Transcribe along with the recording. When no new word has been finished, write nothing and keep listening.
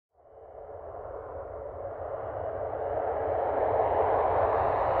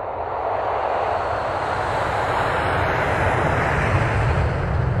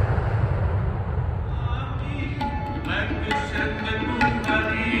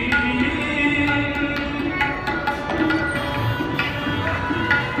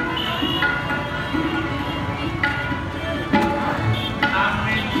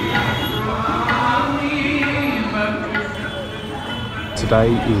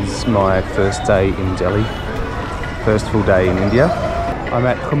Today is my first day in Delhi, first full day in India. I'm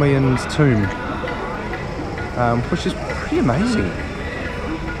at Humayun's tomb, which is pretty amazing.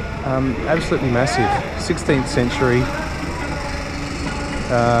 Absolutely massive, 16th century.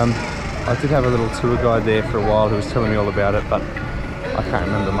 I did have a little tour guide there for a while who was telling me all about it, but I can't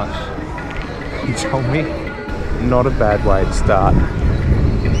remember much he told me. Not a bad way to start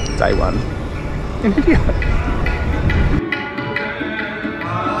day one in India.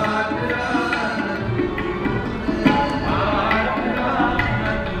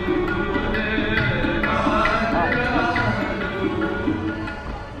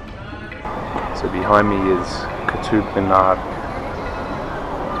 So behind me is Qutub Minar.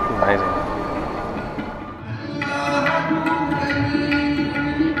 It's amazing.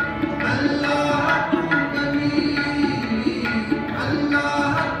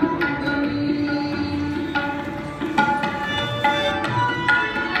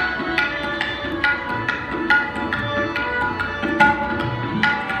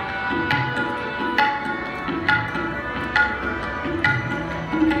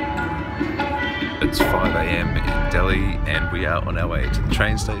 It's 5 AM in Delhi and we are on our way to the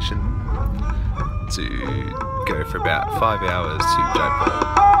train station to go for about 5 hours to Jaipur.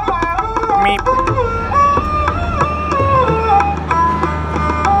 Meep.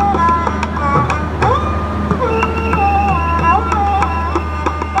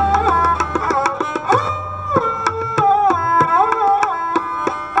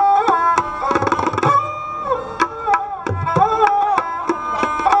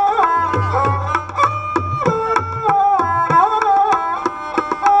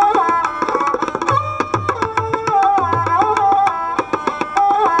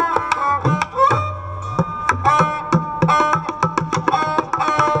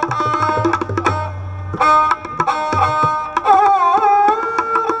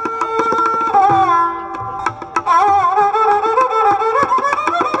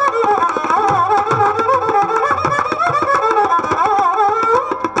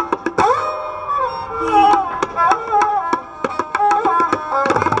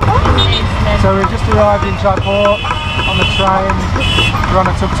 So we've just arrived in Jaipur on the train. We're on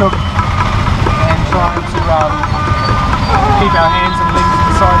a tuk-tuk and trying to keep our hands and legs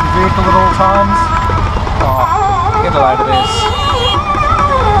inside the vehicle at all times. Oh, get a load of this.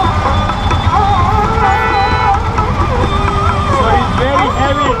 So it's very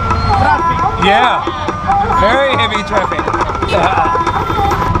heavy traffic. Yeah, very heavy traffic.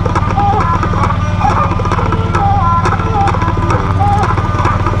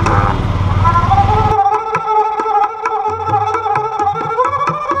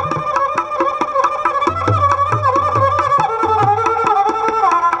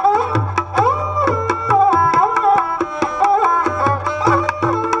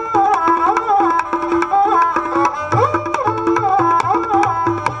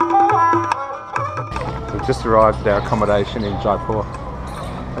 We've just arrived at our accommodation in Jaipur.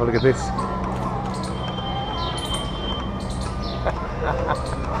 Have a look at this.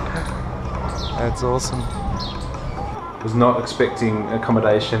 That's awesome. Was not expecting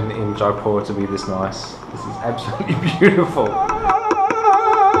accommodation in Jaipur to be this nice. This is absolutely beautiful.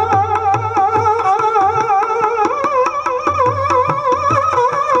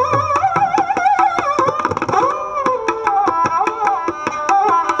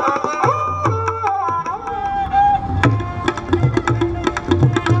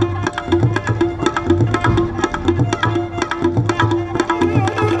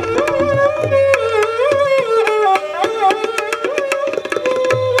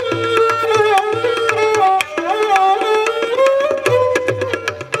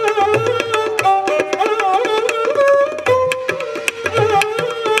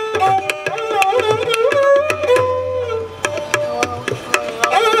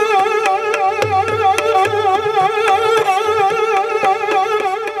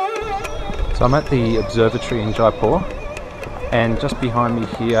 So I'm at the observatory in Jaipur, and just behind me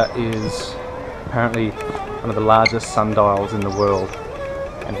here is apparently one of the largest sundials in the world,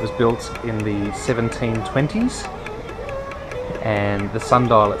 and it was built in the 1720s, and the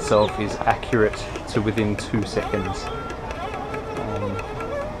sundial itself is accurate to within 2 seconds,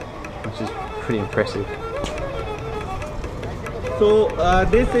 which is pretty impressive. So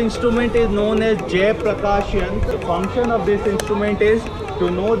this instrument is known as Jay Prakashan. The function of this instrument is to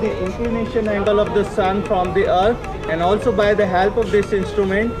know the inclination angle of the sun from the earth, and also by the help of this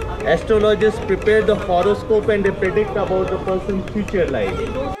instrument, astrologers prepare the horoscope and they predict about the person's future life.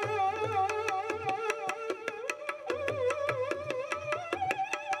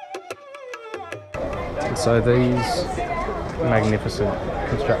 So these magnificent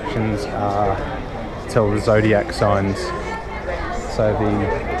constructions tell the zodiac signs. So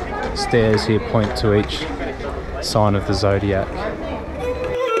the stairs here point to each sign of the zodiac.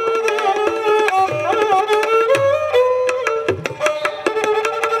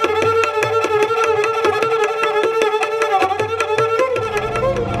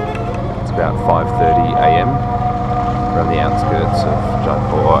 It's about 5:30 AM. We're on the outskirts of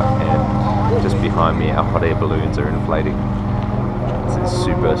Jaipur, and just behind me our hot air balloons are inflating. This is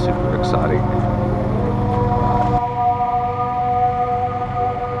super exciting.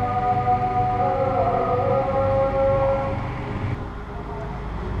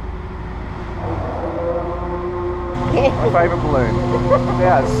 My favourite balloon.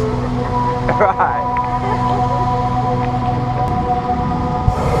 Yes. Right.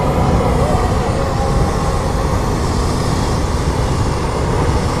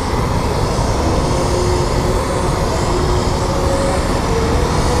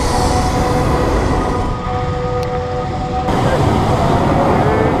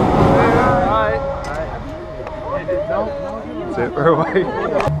 That's it, we're away.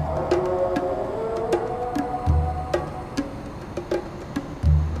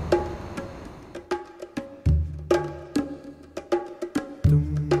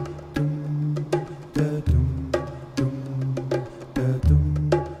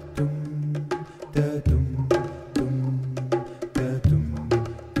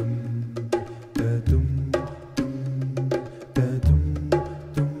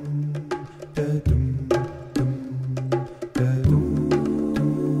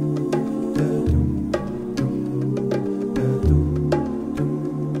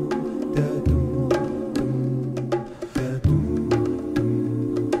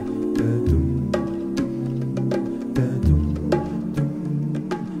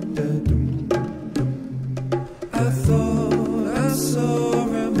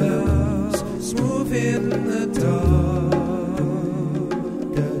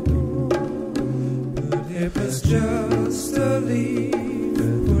 It was just a leaf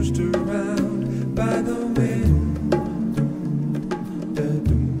pushed around by the wind.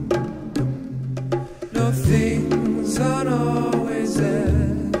 No, things aren't always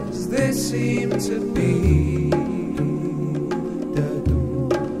as they seem to be,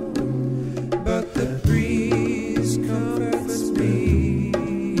 but the breeze comforts me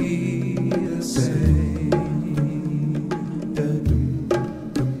the same.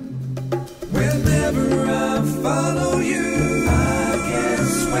 Whenever I follow you, I get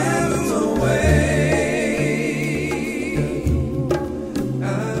swept away.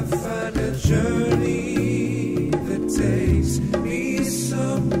 I find a journey that takes me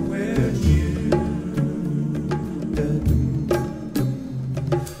somewhere new.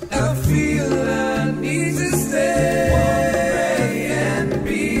 I feel I need to stay and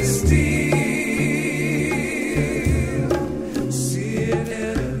be still. Sit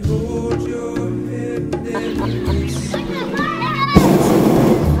and hold your head and whisper.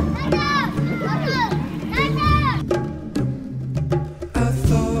 I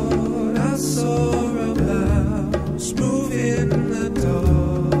thought I saw a mouse move in the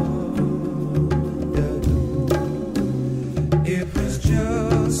dark. It was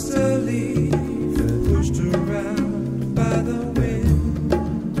just a leaf pushed around by the wind.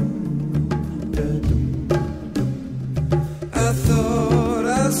 I thought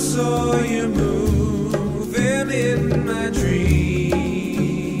I saw you moving in my dreams.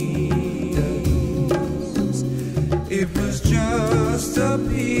 It was just a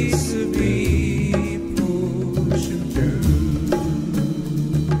piece of me pushing through.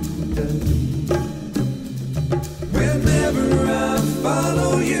 Whenever I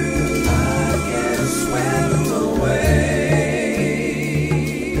follow you, I get swept away.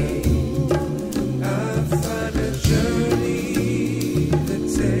 I find a journey that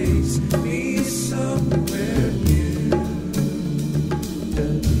takes me somewhere new.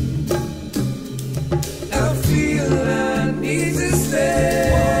 I feel I need to stay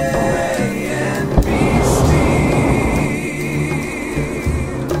and be still.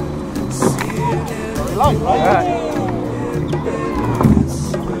 Sit and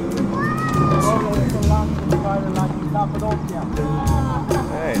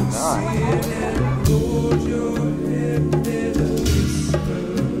Hey, nice. hold your head and whisper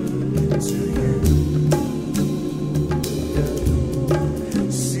to you.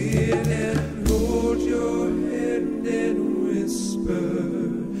 Sit and hold your head and whisper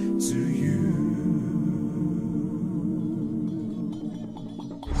to you.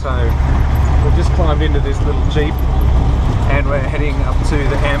 So we've just climbed into this little jeep and we're heading up to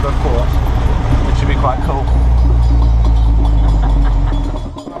the Amber Fort, which should be quite cool.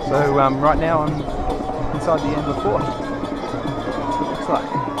 So right now I'm inside the end of the fort. Looks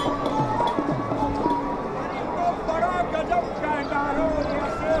like.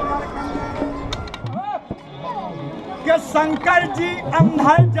 कि शंकर जी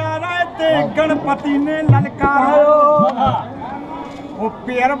अंदर जा रहे थे गणपति ने ललकारा वो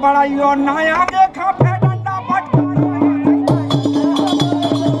पैर बढ़ाइयो नया देखा फे डंडा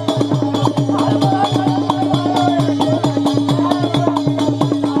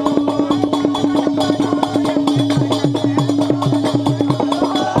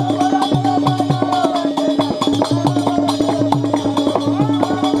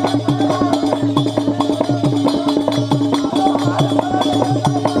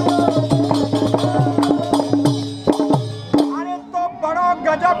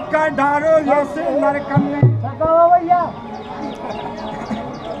डारो जैसे लड़कन ने भैया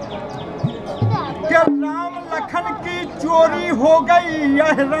कि राम लखन की चोरी हो गई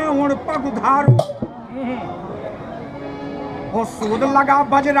यह रावण पग उधारो वो सूद लगा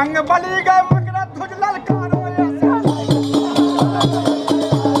बजरंग बली गए मकर ध्वज ललकारो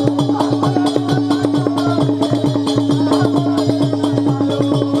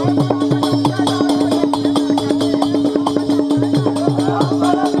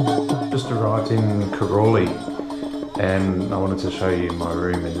in Karoli, and I wanted to show you my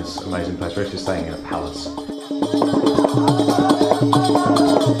room in this amazing place. We're actually staying in a palace.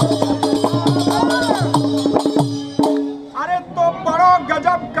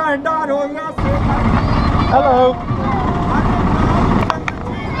 Hello.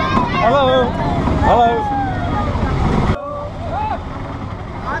 Hello. Hello.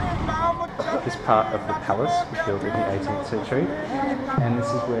 This part of the palace was built in the 18th century, and this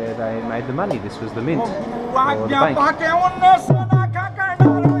is where they made the money. This was the mint, or the bank.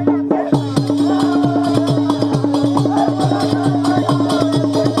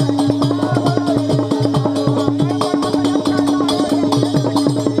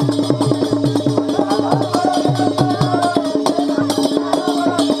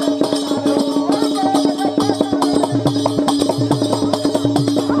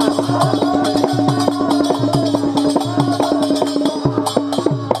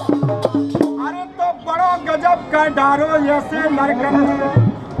 डारो जैसे लड़कन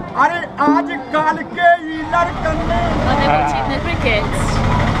अरे आज काल के ये लड़कन ने the crickets.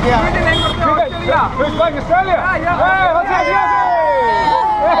 Yeah. Who's playing Australia? Yeah. Hey, what's that?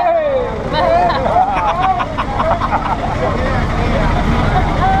 Hey.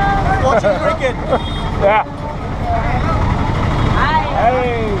 Watching cricket. Yeah. Hey.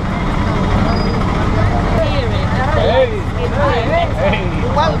 Hey.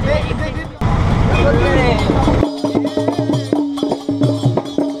 Well, they did.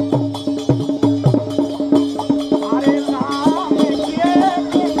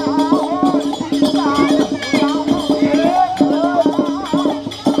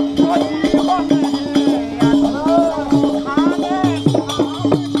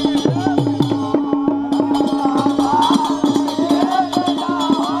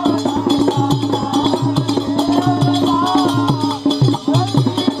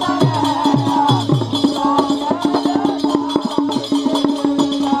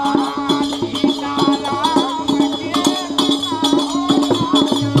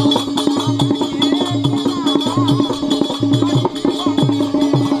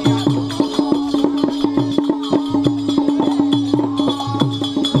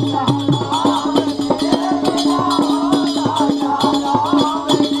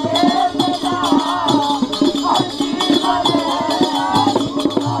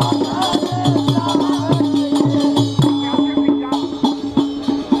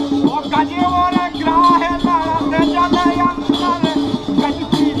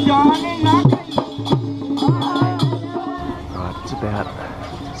 It's about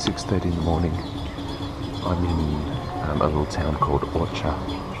 6:30 in the morning. I'm in a little town called Orcha,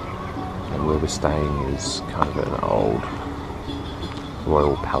 and where we're staying is kind of an old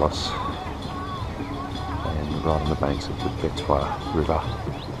royal palace, and right on the banks of the Betwa River.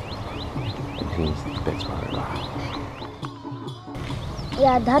 And here's the Betwa River.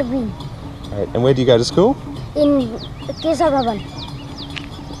 Yeah, Dharbi. Right. And where do you go to school? In Kesa Bhavan.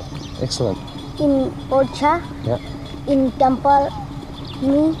 Excellent. In Orcha. Yeah. In temple.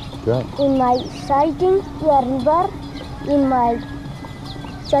 Me. Great. In my sighting, yeah, river. In my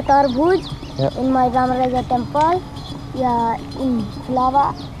Chatarbhuj. Yeah. In my Ramaraja temple. Yeah. In Flower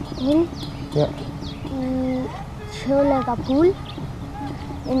Hill. Yeah. Chole ka pool.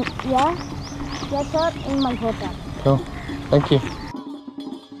 In yeah. Yes sir. In my hotel. Cool. Thank you.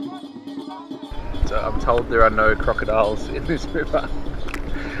 So I'm told there are no crocodiles in this river.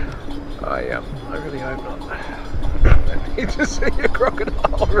 I really hope not. I need to see a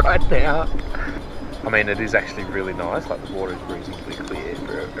crocodile right now. I mean, it is actually really nice, like the water is reasonably clear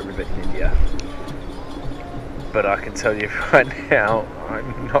for a river in India. But I can tell you right now,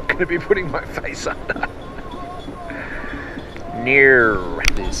 I'm not going to be putting my face under. No.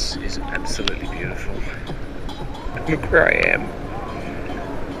 This is absolutely beautiful. Look where I am.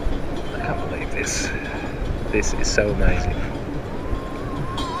 I can't believe this. This is so amazing.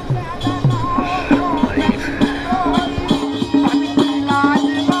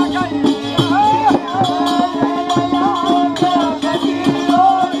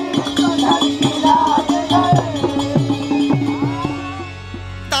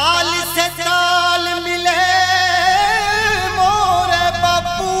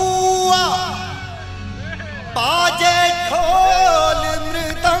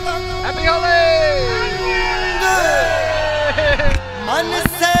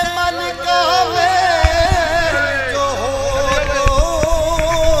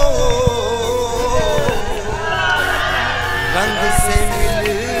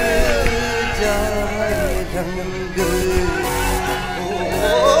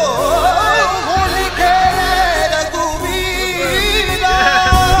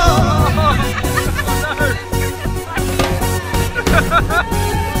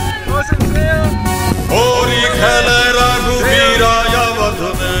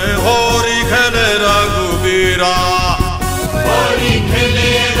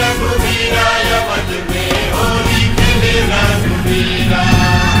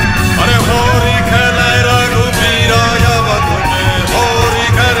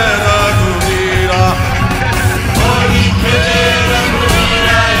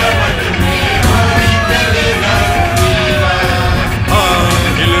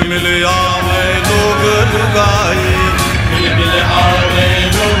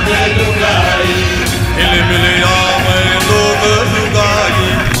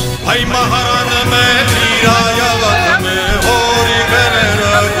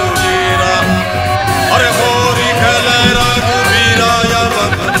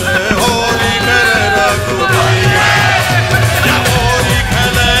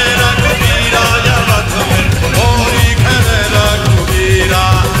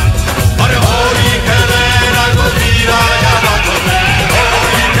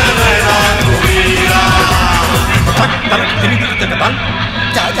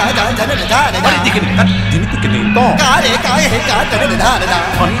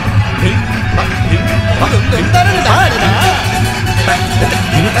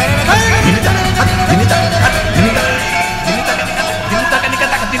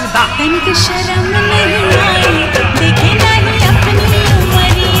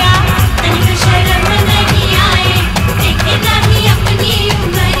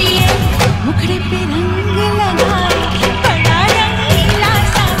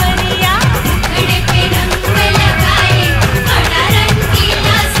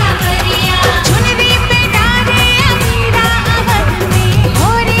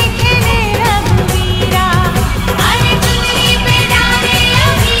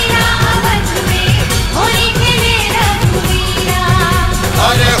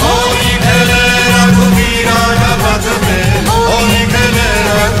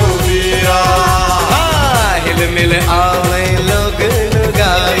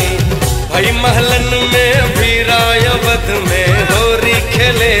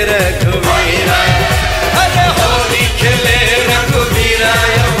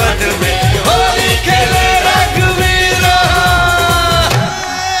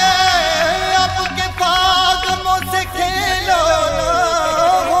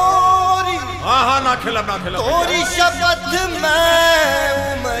 तोरी शपथ मैं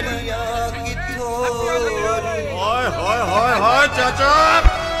उमरिया की थोरी हाय हाय हाय हाय चाचा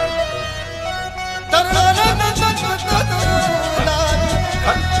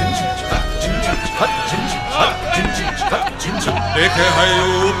देखे है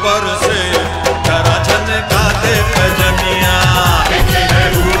ऊपर से जरा झनका दे कजनिया देखे है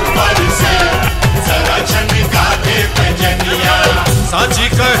ऊपर से जरा झनका दे कजनिया साची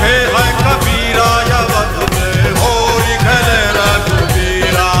कहे है कबीरा या वध में होरी खले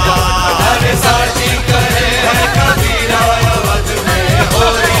रघुबीरा अरे साची कहे है कबीरा या वध में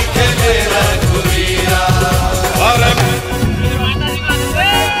होरी खले रघुबीरा अरे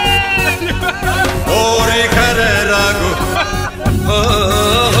होरी खले रघु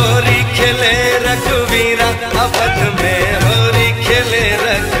होरी खले रघुबीरा अवध में होरी खले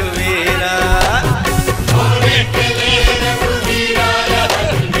रघुबीरा होरी खले रघुबीरा अवध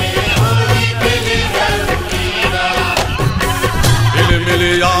में होरी खले रघुबीरा मिल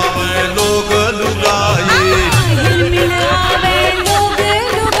मिल आवे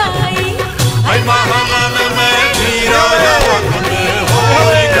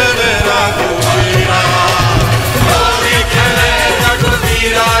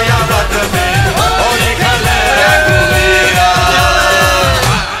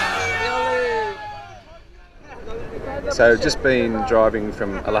So I've just been driving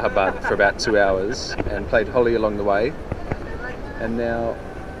from Allahabad for about 2 hours and played Holi along the way, and now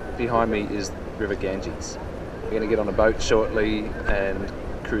behind me is River Ganges. We're going to get on a boat shortly and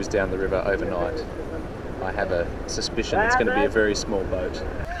cruise down the river overnight. I have a suspicion it's going to be a very small boat.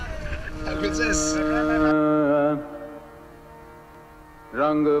 Hey, princess!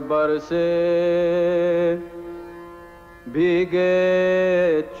 रंग बरसे भीगे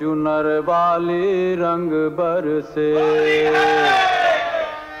चुनर वाली रंग बरसे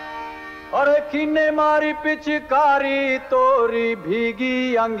अरे किन्ने मारी पिचकारी तोरी भीगी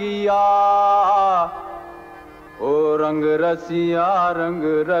अंगिया ओ रंग रसिया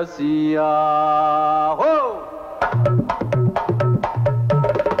हो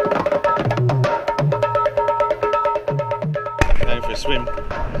Going for a swim.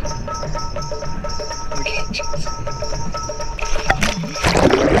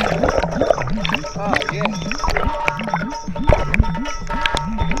 Oh yeah.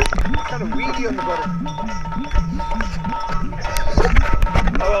 Kind of weedy on the bottom.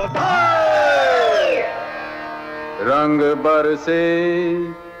 Oh well. रंग बरसे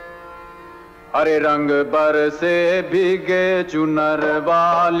अरे रंग बरसे भीगे चुनर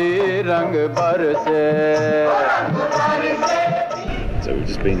वाली रंग बरसे So we've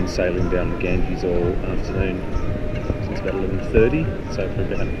just been sailing down the Ganges all afternoon since about 11:30, so for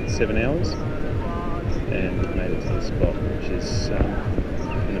about 7 hours, and we've made it to the spot, which is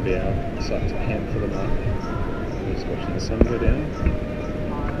going to be our site to camp for the night. We're just watching the sun go down.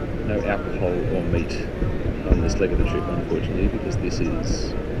 No alcohol or meat on this leg of the trip, unfortunately, because this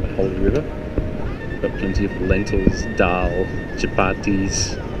is a holy river. Got plenty of lentils, dal, chapatis,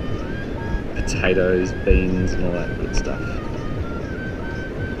 potatoes, beans, and all that good stuff.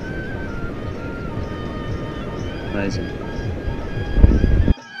 Amazing.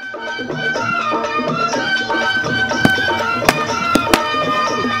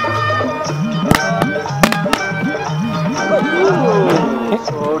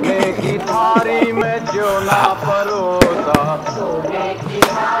 सोने की थारी में जो ना परोसा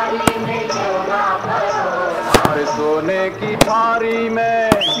अरे सोने की थारी में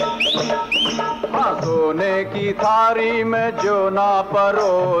हाँ सोने की थारी में जो ना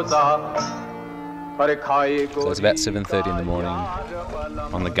परोसा So it's about 7:30 in the morning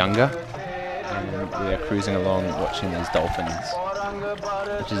on the Ganga, and we are cruising along watching these dolphins,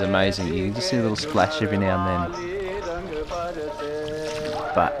 which is amazing. You can just see a little splash every now and then,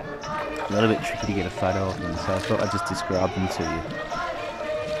 but a little bit tricky to get a photo of them, so I thought I'd just describe them to you.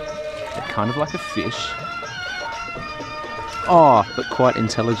 They're kind of like a fish. Oh, but quite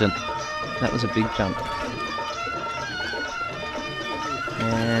intelligent. That was a big jump.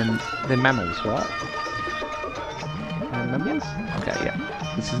 And they're mammals, right? Mammals? Okay, yeah.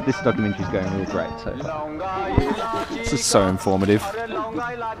 This documentary is going real great so far. This is so informative.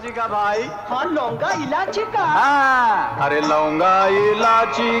 अरे लौंगा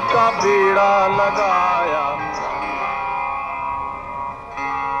इलाची का बीड़ा लगाया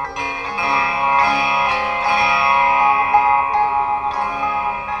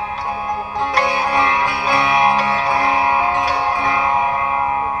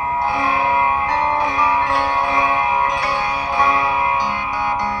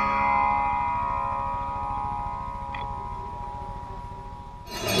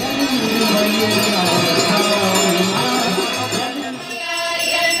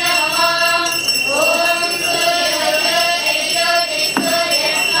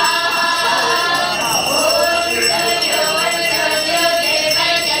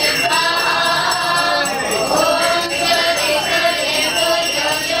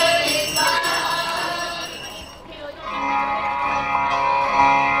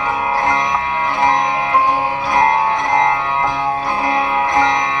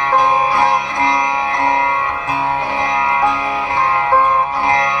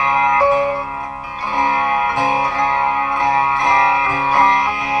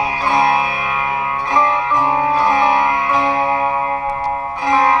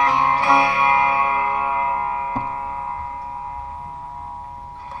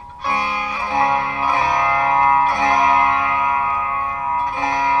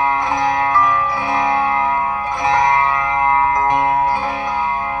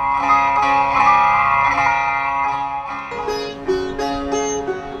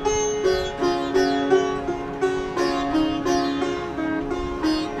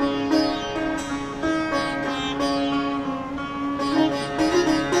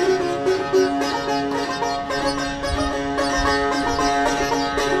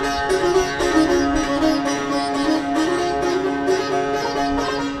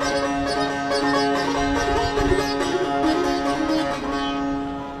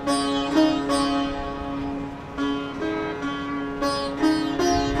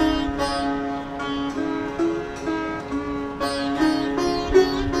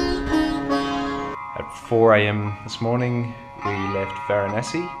 4 AM this morning we left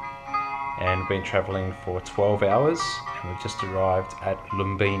Varanasi and been travelling for 12 hours, and we've just arrived at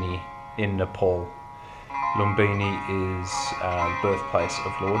Lumbini in Nepal. Lumbini is birthplace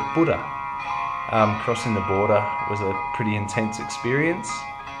of Lord Buddha. Crossing the border was a pretty intense experience.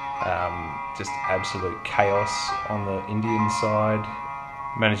 Just absolute chaos on the Indian side.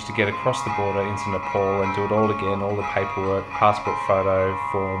 Managed to get across the border into Nepal and do it all again, all the paperwork, passport photo,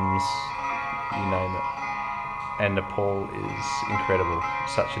 forms, you name it. And Nepal is incredible,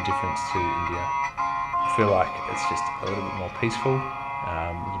 such a difference to India. I feel like it's just a little bit more peaceful,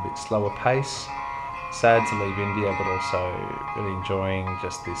 a little bit slower pace. Sad to leave India, but also really enjoying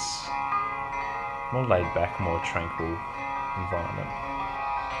just this more laid back, more tranquil environment.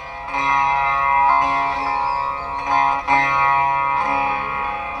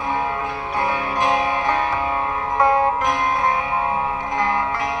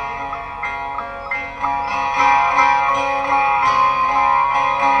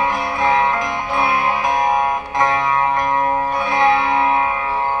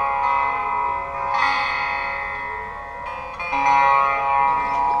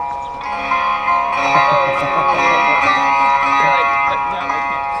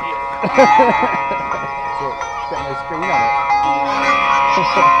 Getting a screen on it.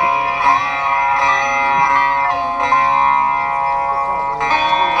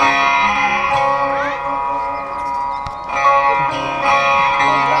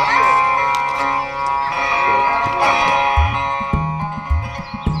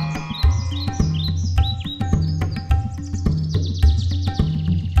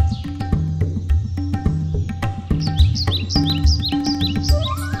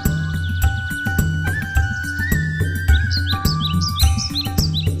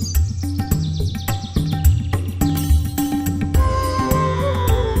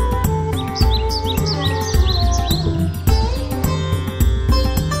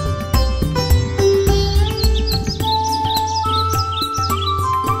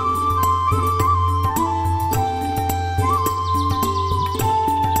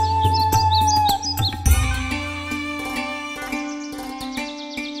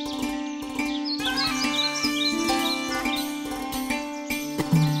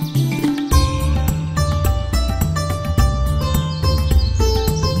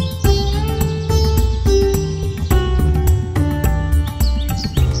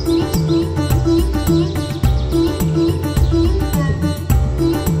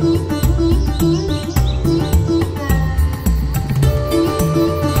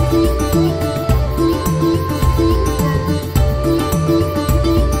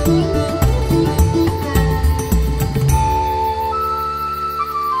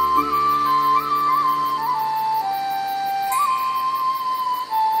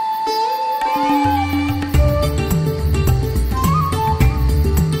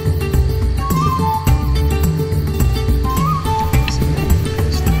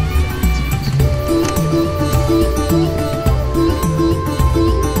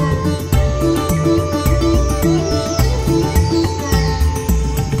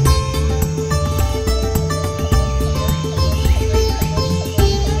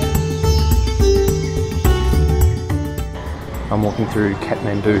 I'm walking through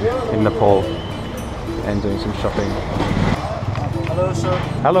Kathmandu in Nepal and doing some shopping. Hello, sir.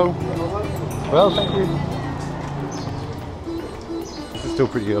 Hello. Well, thank you. It's still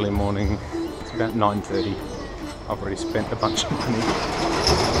pretty early morning. It's about 9:30. I've already spent a bunch of money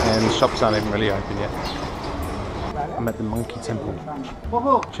and the shops aren't even really open yet. I'm at the Monkey Temple.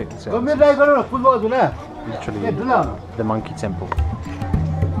 Check this out. Literally the Monkey Temple.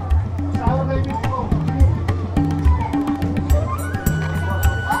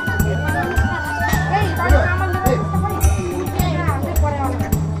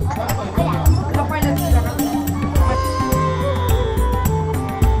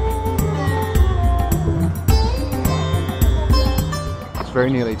 It's very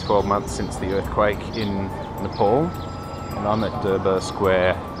nearly 12 months since the earthquake in Nepal, and I'm at Durbar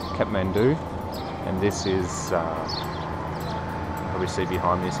Square, Kathmandu, and this is, we see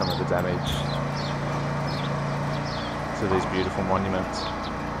behind me some of the damage to these beautiful monuments.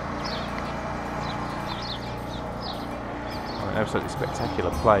 An absolutely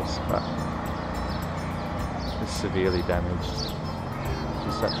spectacular place, but it's severely damaged, which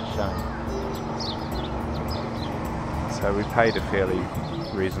is such a shame. So we paid a fairly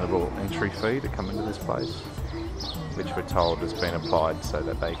reasonable entry fee to come into this place, which we're told has been applied so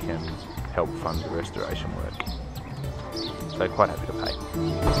that they can help fund the restoration work. So quite happy to pay.